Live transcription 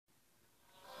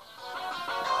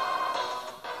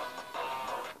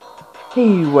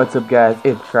Hey, what's up guys,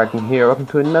 it's Kraken here, welcome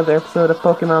to another episode of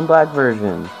Pokemon Black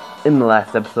Version. In the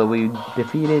last episode we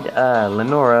defeated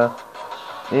Lenora,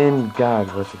 and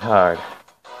God was it hard.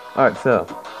 Alright, so,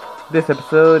 this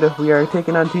episode we are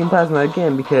taking on Team Plasma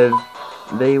again because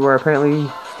they were apparently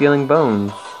stealing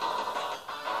bones.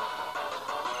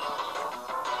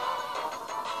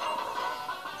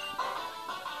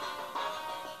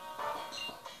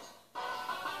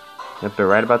 If they're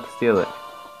right about to steal it.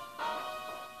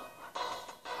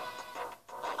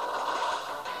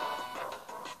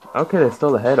 Okay, they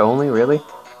stole the head only, really?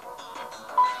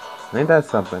 Ain't that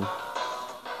something?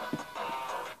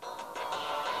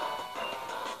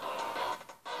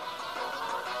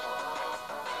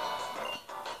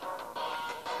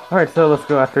 Alright, so let's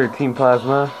go after Team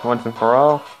Plasma once and for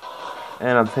all.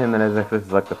 And I'm saying that as if this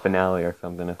is like the finale or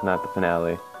something. It's not the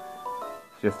finale.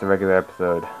 It's just a regular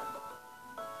episode.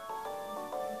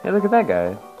 Hey, look at that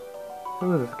guy.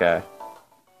 Who is this guy?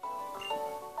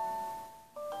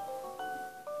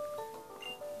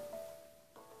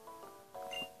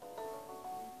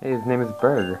 Hey, his name is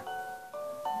Berg.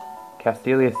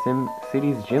 Castelia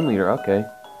City's gym leader, okay.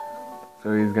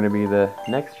 So he's gonna be the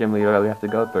next gym leader that we have to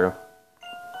go through.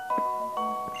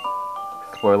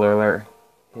 Spoiler alert,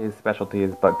 his specialty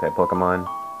is bug-type Pokemon.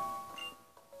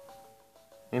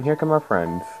 And here come our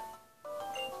friends.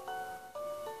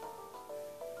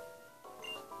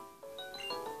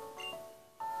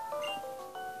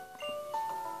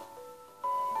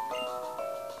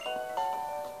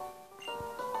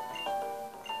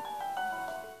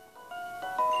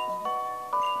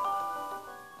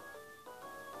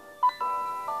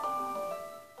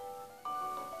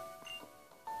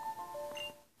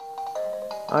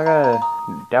 I got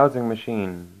a dowsing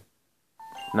machine.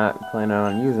 Not planning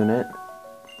on using it.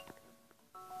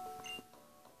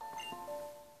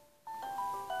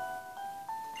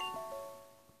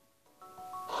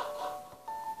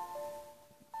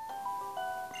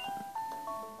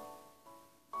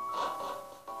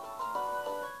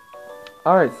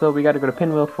 Alright, so we gotta go to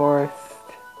Pinwheel Forest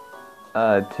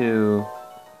to,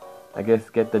 I guess,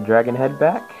 get the dragon head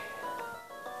back.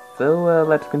 So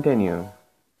let's continue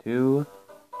to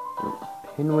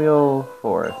Pinwheel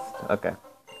Forest. Okay.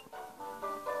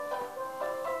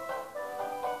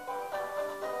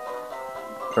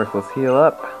 First, let's heal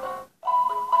up.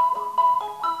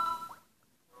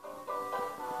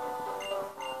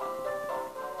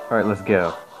 Alright, let's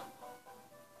go.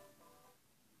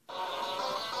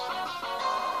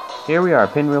 Here we are,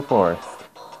 Pinwheel Forest.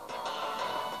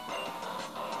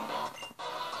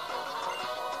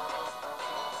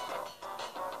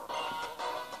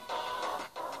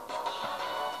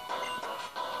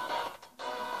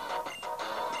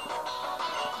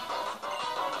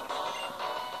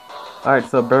 Alright,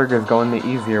 so Burger's going the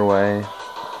easier way.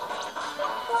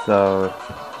 So,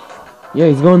 yeah,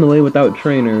 he's going the way without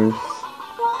trainers.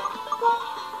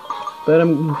 But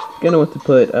I'm gonna want to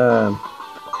put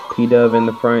P-Dove in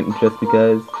the front just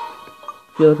because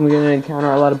I feel like we're gonna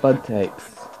encounter a lot of bug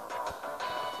types.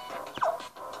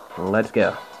 Let's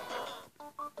go.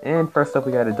 And first up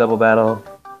we got a double battle.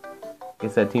 I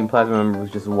guess that Team Plasma member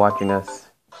was just watching us.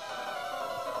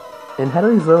 And how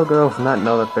do these little girls not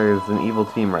know that there's an evil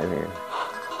team right here?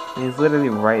 He's literally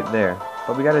right there.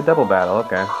 But we got a double battle,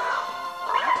 okay.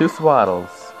 2 Swaddles.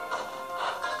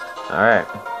 Alright.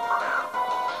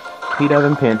 P-Dove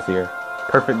and Pansear.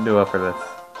 Perfect duo for this.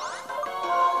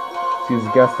 Use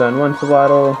Gust on one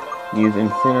Swaddle, use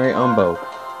Incinerate on both.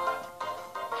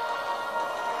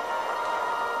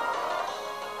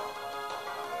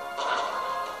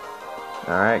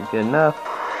 Alright, good enough.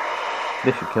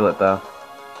 This should kill it though.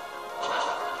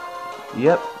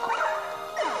 Yep.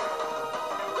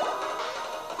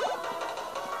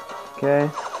 Okay.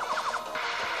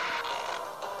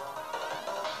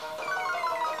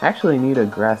 I actually need a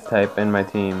grass type in my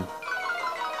team.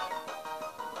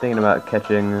 Thinking about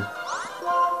catching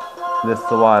this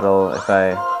Swaddle if I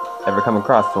ever come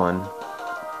across one,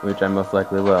 which I most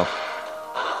likely will.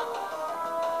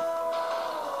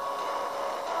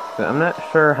 So I'm not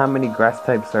sure how many grass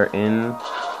types are in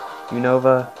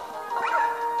Unova.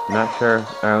 I'm not sure.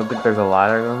 I don't think there's a lot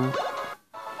of them.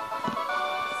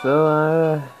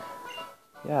 So,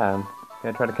 yeah, I'm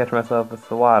gonna try to catch myself a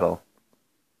Swaddle.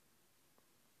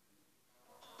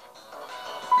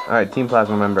 Alright, Team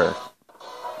Plasma member.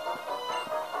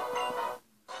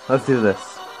 Let's do this.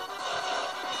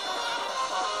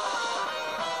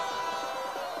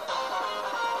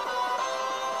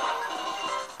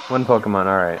 One Pokemon,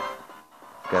 alright.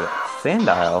 Got it.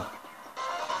 Sandile.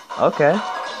 Okay.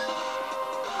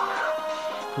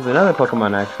 There's another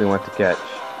Pokemon I actually want to catch.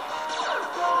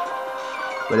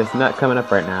 But it's not coming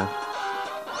up right now.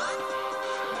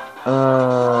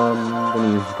 I'm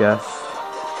gonna use Gust.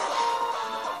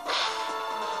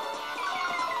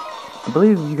 I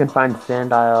believe you can find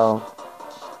Sandile.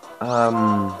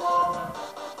 I'm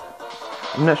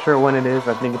not sure when it is.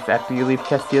 I think it's after you leave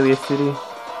Castelia City.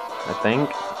 I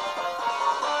think.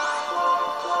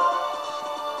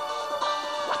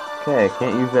 Okay,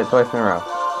 can't use that twice in a row.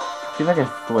 See if I can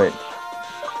switch.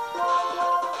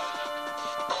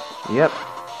 Yep.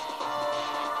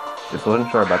 Just wasn't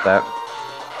sure about that.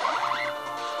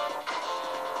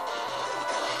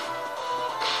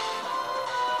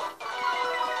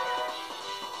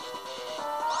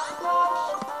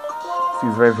 Let's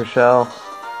use Ray for Shell.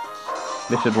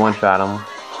 This should one-shot him.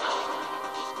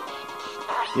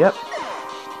 Yep.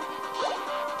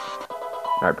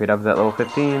 Alright, P-Dub's at level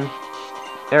 15.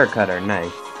 Air Cutter,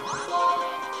 nice.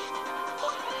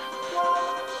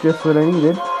 Just what I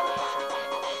needed.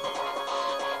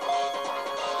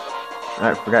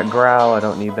 Alright, forgot Growl, I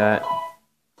don't need that.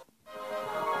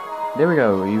 There we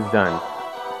go, he's done.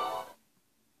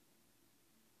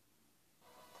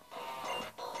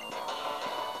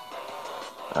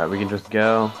 Alright, we can just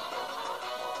go.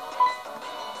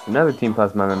 Another Team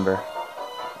Plasma member.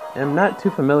 And I'm not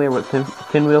too familiar with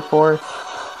Pinwheel Force.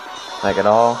 Like at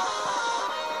all.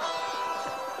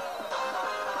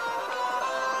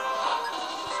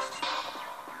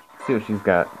 Let's see what she's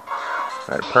got.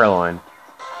 Alright, Purloin.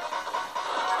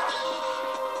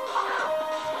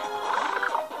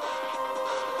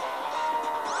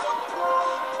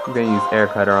 I'm gonna use Air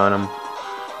Cutter on him.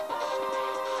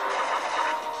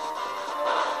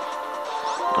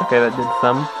 Okay, that did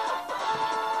some.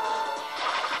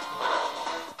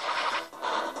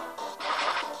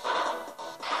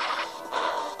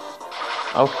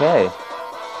 Okay.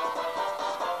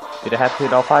 Did it have to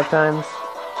hit all 5 times?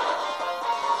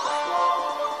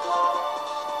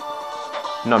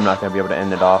 No, I'm not gonna be able to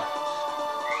end it off.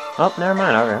 Oh, never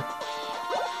mind, okay.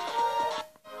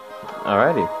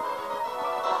 Alrighty.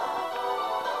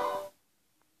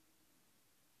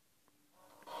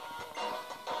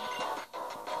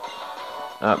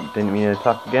 Oh, didn't mean to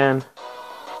talk again.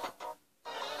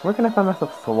 Where can I find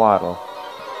myself Swaddle?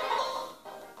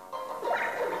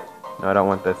 No, I don't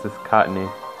want this. This is Cottony.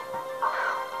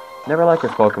 Never liked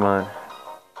this Pokemon.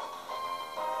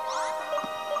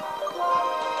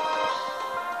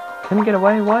 Couldn't get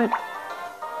away? What?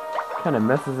 What kind of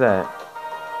mess is that?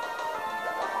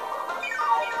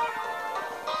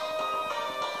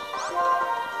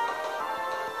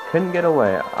 Couldn't get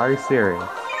away. Are you serious?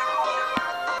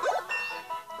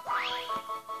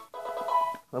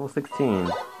 Level 16.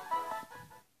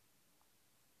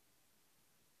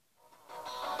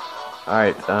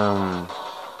 Alright, let's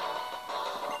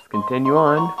continue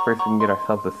on. First we can get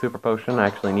ourselves a Super Potion. I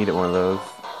actually needed one of those.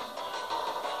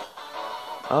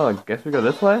 Oh, I guess we go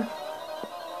this way?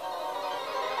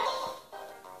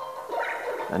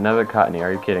 Another Cottony,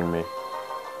 are you kidding me?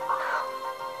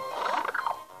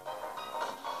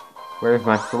 Where's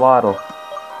my Swaddle?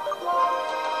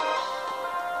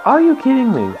 Are you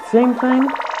kidding me? Same thing?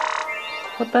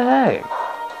 What the heck?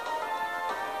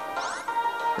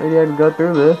 Maybe I had to go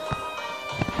through this.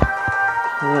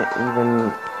 Can't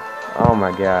even... Oh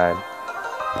my god.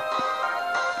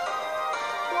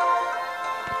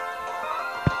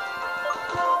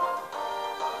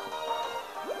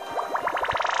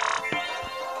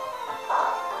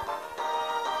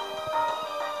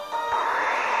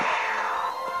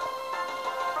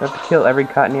 I have to kill every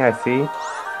Cottony I see?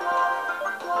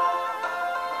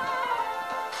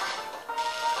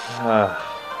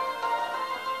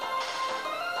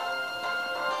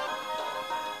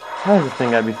 Why does this thing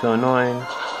gotta be so annoying?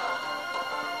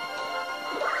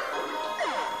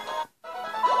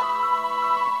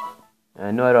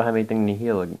 I know I don't have anything to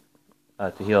heal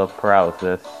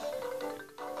paralysis.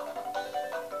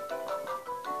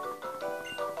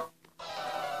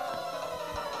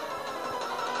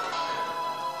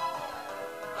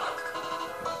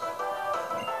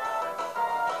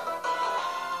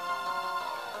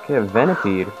 Okay, a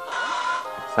Venipede.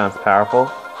 Sounds powerful.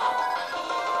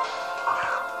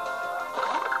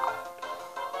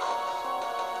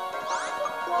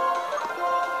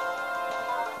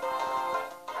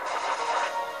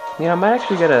 Yeah, I might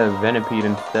actually get a Venipede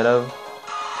instead of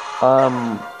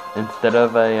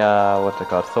a, what's it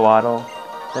called, Swaddle.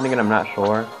 Then again, I'm not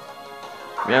sure.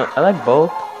 Yeah, I like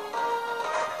both.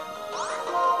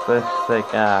 But it's just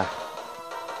like,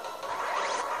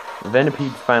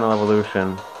 Venipede's final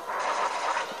evolution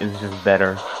is just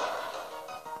better.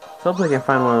 So hopefully I can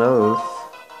find one of those.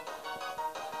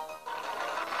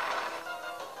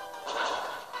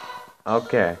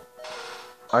 Okay.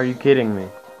 Are you kidding me?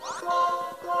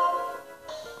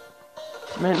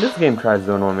 Man, this game tries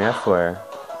to annoy me, I swear.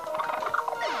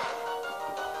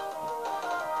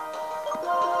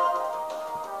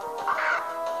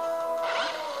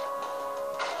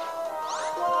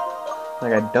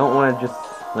 Like, I don't want to just,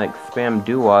 like, spam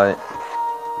Duat,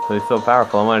 so he's so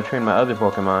powerful. I want to train my other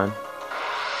Pokemon,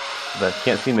 but I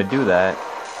can't seem to do that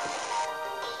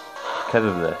because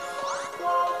of this.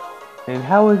 And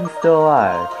how is he still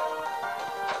alive?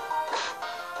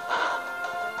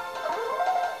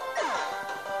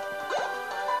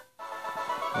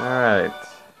 Alright.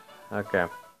 Okay.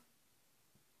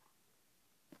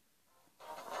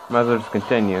 Might as well just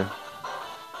continue.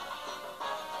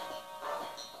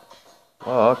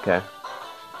 Oh, okay.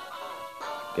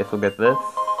 Guess we'll get this.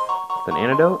 It's an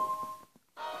antidote.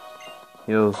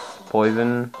 Heals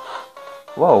poison.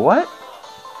 Whoa, what?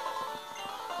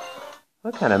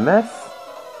 What kind of mess?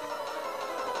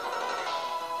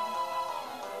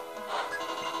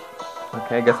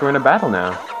 Okay, I guess we're in a battle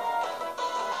now.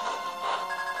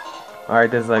 Alright,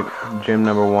 this is like gym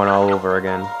number 1 all over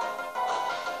again.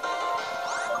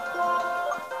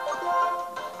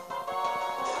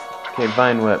 Okay,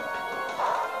 Vine Whip.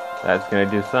 That's gonna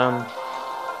do some.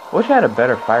 Wish I had a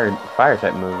better fire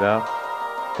type move though.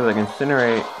 Because like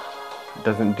Incinerate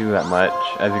doesn't do that much,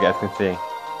 as you guys can see.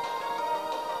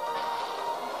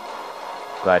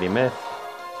 Glad he missed.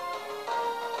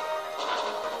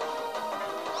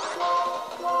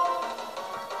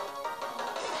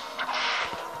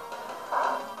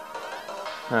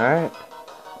 Alright.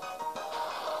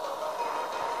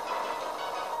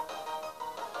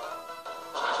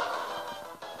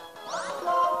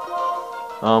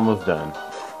 Almost done.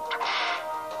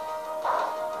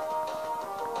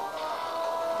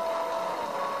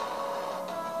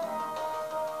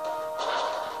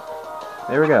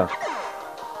 There we go.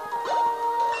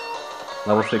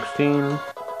 Level 16.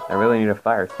 I really need a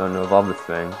Firestone to evolve this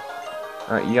thing.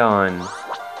 Alright, Yawn.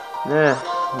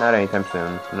 Not anytime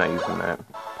soon. I'm not using that.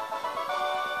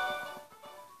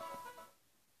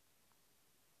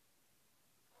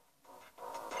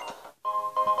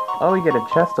 Oh, we get a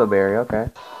Chesto Berry, okay.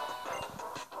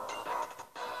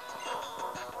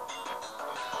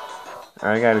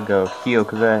 Alright, I gotta go heal,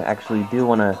 because I actually do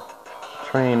want to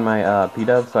train my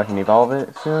P-Dove so I can evolve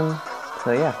it soon.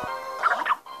 So yeah.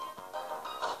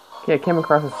 Okay, I came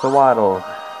across a Sewaddle.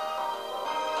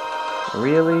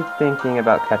 Really thinking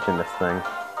about catching this thing.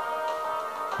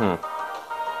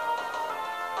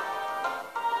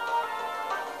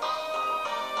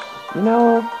 You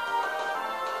know...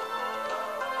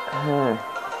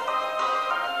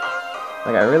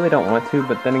 like, I really don't want to,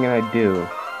 but then again I do.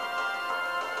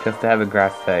 Just to have a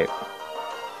grass type.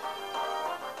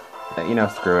 You know,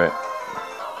 screw it.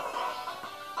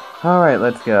 Alright,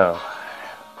 let's go.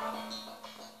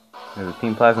 There's a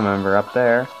Team Plasma member up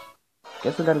there.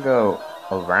 Guess we gotta go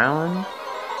around?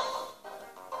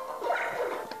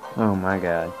 Oh my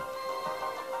god.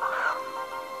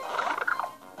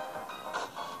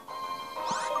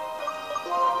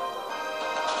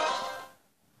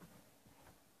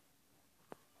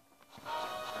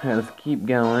 Alright, let's keep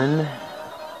going.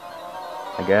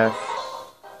 I guess.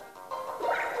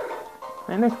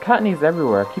 Man, there's Cottonies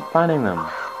everywhere. I keep finding them.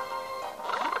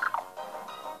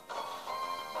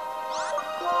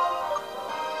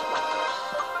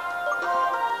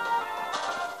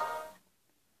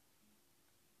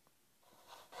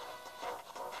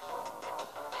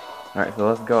 Alright, so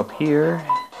let's go up here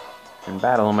and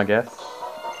battle them, I guess.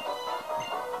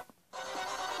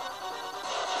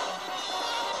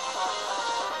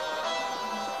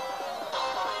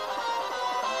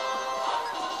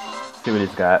 See what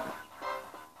he's got.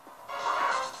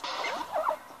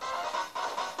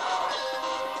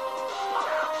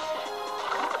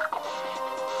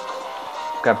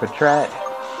 Got Patrat.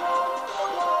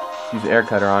 Use Air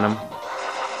Cutter on him.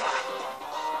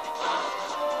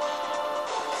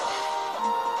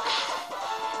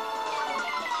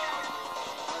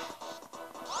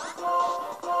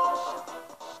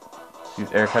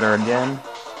 Use Air Cutter again.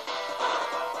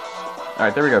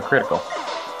 Alright, there we go, critical.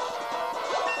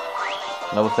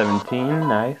 Level 17,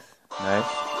 nice, nice.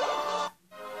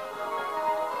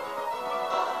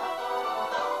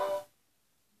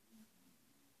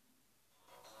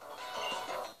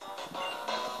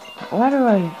 Why do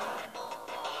I...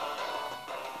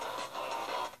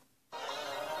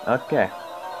 Okay.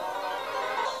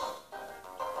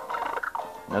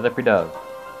 Another P-Dove.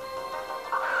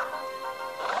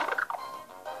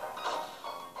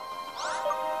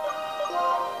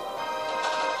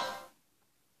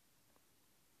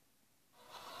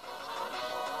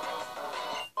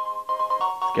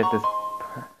 Get this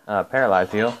paralyze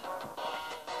heal.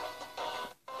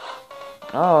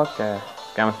 Oh, okay.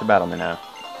 Guy wants to battle me now.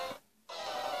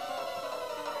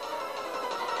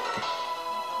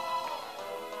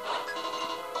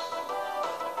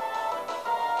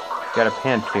 Got a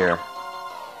pants here.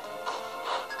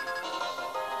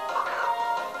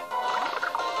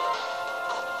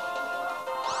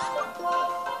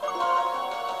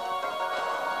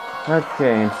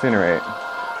 Okay, incinerate.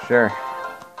 Sure.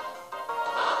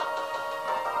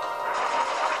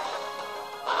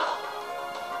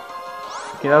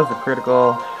 Okay, that was a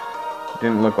critical.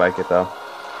 Didn't look like it though.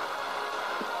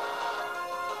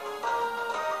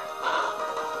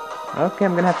 Okay,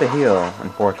 I'm gonna have to heal,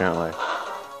 unfortunately.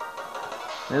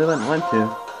 Really didn't want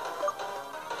to.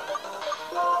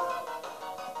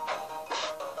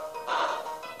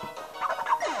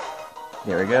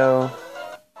 There we go.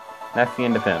 That's the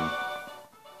end of him.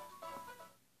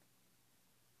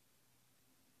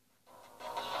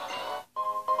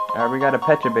 Alright, we got a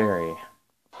Pecha Berry.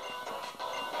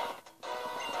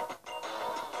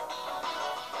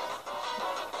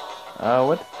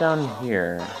 What's down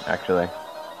here, actually?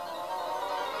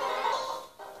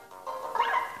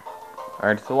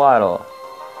 Alright, Swaddle.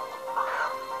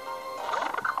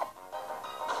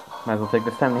 Might as well take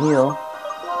this time to heal.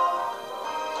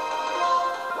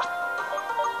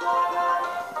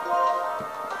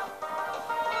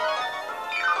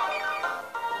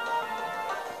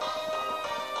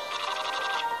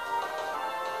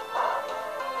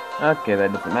 Okay,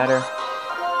 that doesn't matter.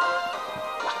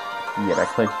 Yeah, I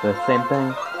clicked the same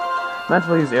thing. Might as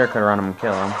well use Air Cutter on him and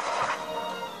kill him.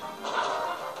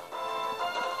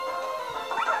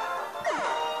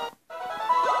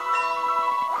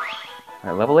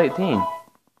 Alright, level 18.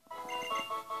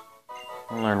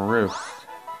 I'll learn Roost.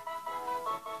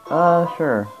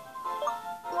 Sure.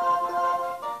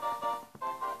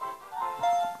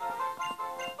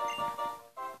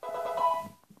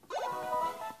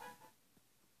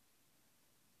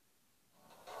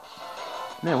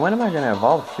 Man, when am I gonna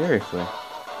evolve? Seriously.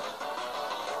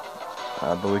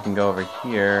 But we can go over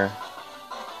here.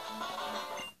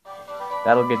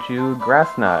 That'll get you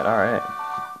Grass Knot, alright.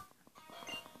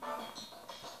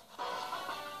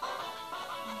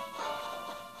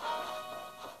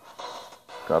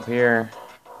 Go up here.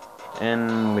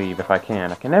 And leave if I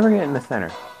can. I can never get in the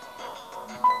center.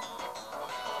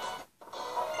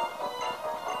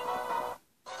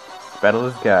 Battle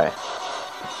this guy.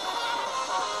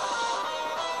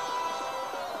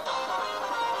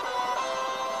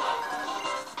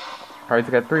 Alright,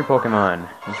 he's got 3 Pokemon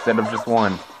instead of just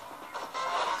 1.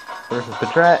 First is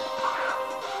Patrat.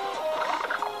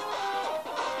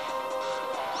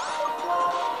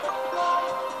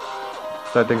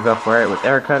 Start things off right with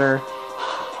Air Cutter.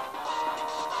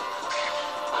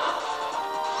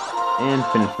 And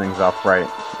finish things off right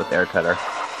with Air Cutter.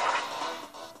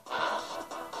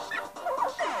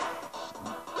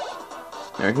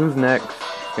 Alright, who's next?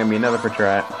 It's gonna be another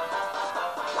Patrat.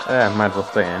 Might as well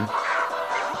stay in.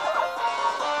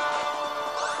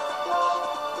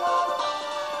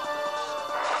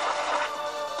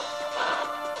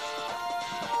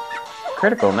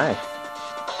 Critical, nice.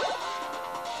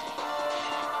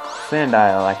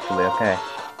 Sandile, actually, okay.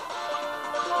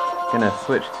 Gonna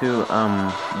switch to,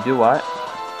 Duat.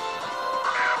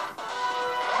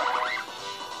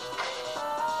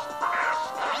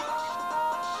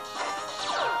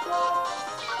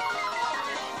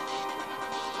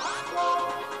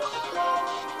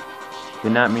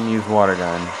 Did not mean to use Water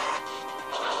Gun.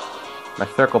 My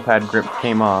circle pad grip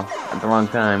came off at the wrong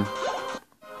time.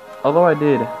 Although I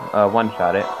did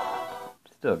one-shot it.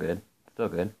 Still good. Still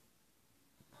good.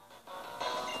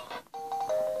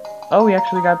 Oh, we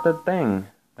actually got the thing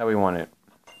that we wanted.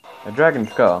 A Dragon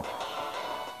Skull.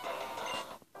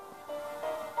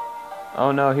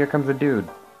 Oh no, here comes a dude.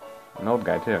 An old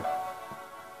guy, too.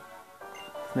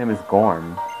 His name is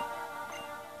Gorm.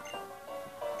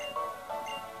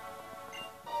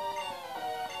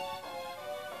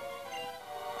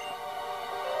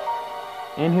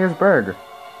 And here's Berg.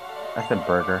 I said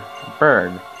Burger.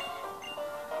 Berg.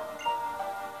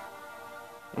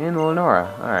 And Lenora.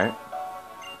 Alright.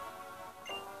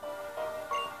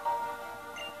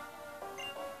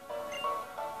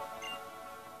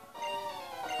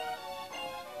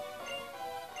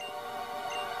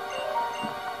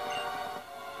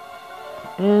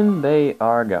 And they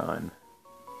are gone.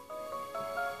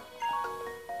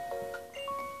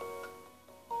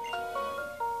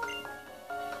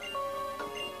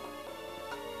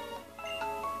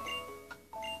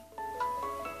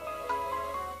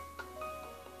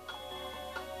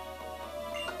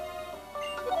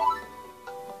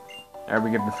 Alright,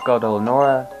 we give the skull to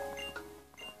Lenora.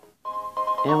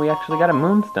 And we actually got a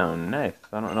Moonstone. Nice.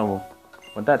 I don't know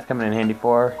what that's coming in handy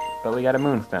for, but we got a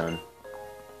moonstone.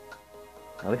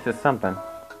 At least it's something.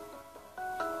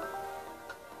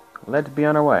 Let's be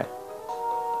on our way.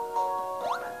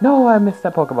 No, I missed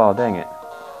that Pokeball, dang it.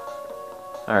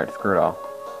 Alright, screw it all.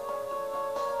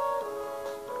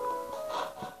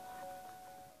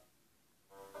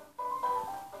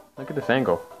 Look at this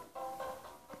angle.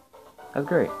 That's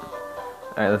great.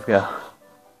 Alright, let's go.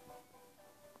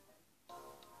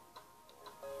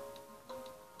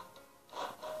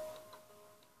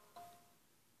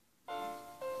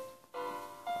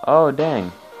 Oh,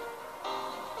 dang.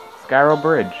 Skyro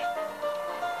Bridge.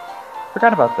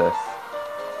 Forgot about this.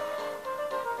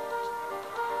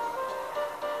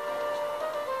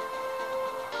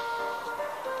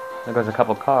 There goes a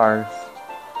couple cars.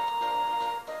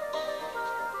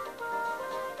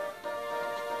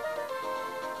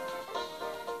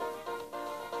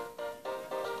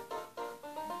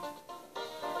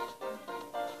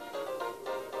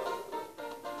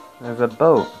 There's a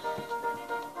boat.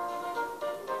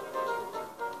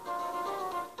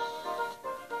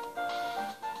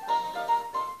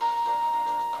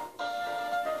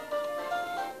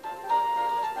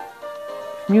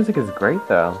 This music is great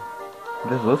though.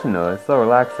 Just listen to it, it's so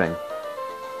relaxing.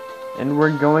 And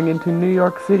we're going into New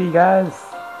York City, guys!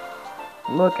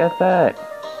 Look at that!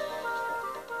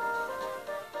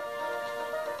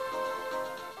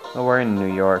 Well, we're in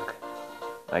New York.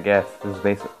 I guess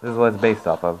this is what it's based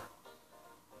off of.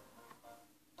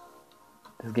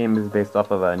 This game is based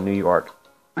off of New York.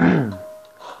 But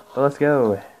let's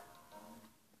go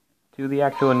to the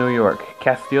actual New York,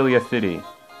 Castelia City.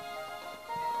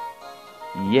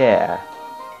 Yeah!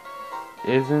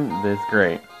 Isn't this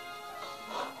great?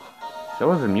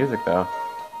 So is the music though.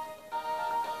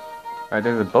 Alright,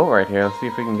 there's a boat right here. Let's see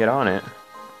if we can get on it.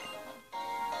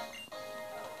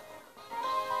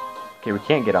 Okay, we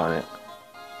can't get on it.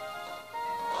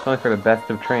 It's only for the best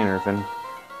of trainers, and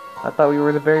I thought we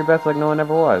were the very best like no one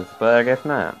ever was, but I guess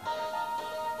not.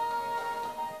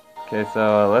 Okay,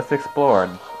 so let's explore.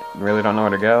 Really don't know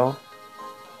where to go.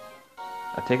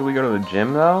 I take it we go to the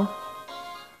gym though?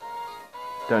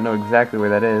 Don't know exactly where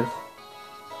that is.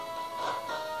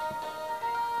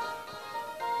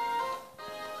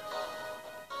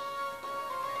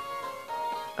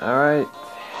 Alright.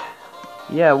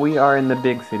 Yeah, we are in the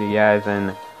big city, guys,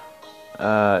 and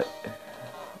I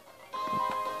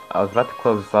was about to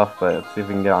close this off, but let's see if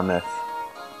we can get on this.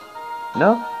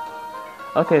 No?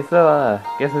 Okay, so,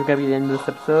 guess it's gonna be the end of this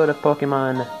episode of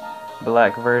Pokemon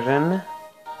Black version.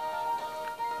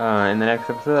 In the next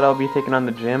episode, I'll be taking on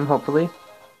the gym, hopefully.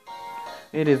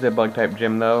 It is a bug-type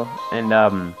gym, though,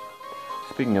 and,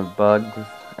 speaking of bugs,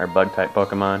 or bug-type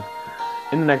Pokemon,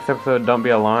 in the next episode, don't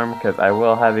be alarmed, because I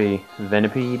will have a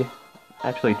Venipede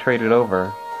actually traded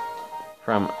over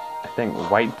from, I think,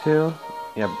 White 2?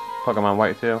 Yeah, Pokemon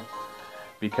White 2.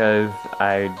 Because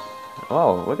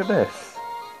oh, look at this.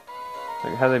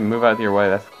 Look how they move out of your way,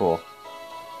 that's cool.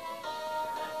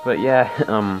 But yeah,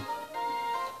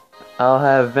 I'll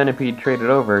have Venipede traded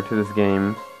over to this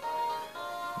game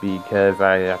because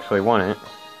I actually want it.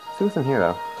 Let's see what's in here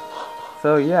though.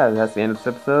 So yeah, that's the end of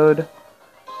this episode,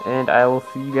 and I will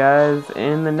see you guys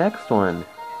in the next one.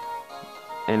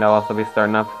 And I'll also be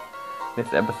starting up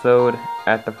this episode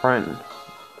at the front,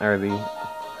 or the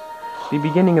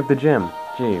beginning of the gym.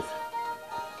 Jeez.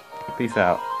 Peace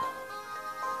out.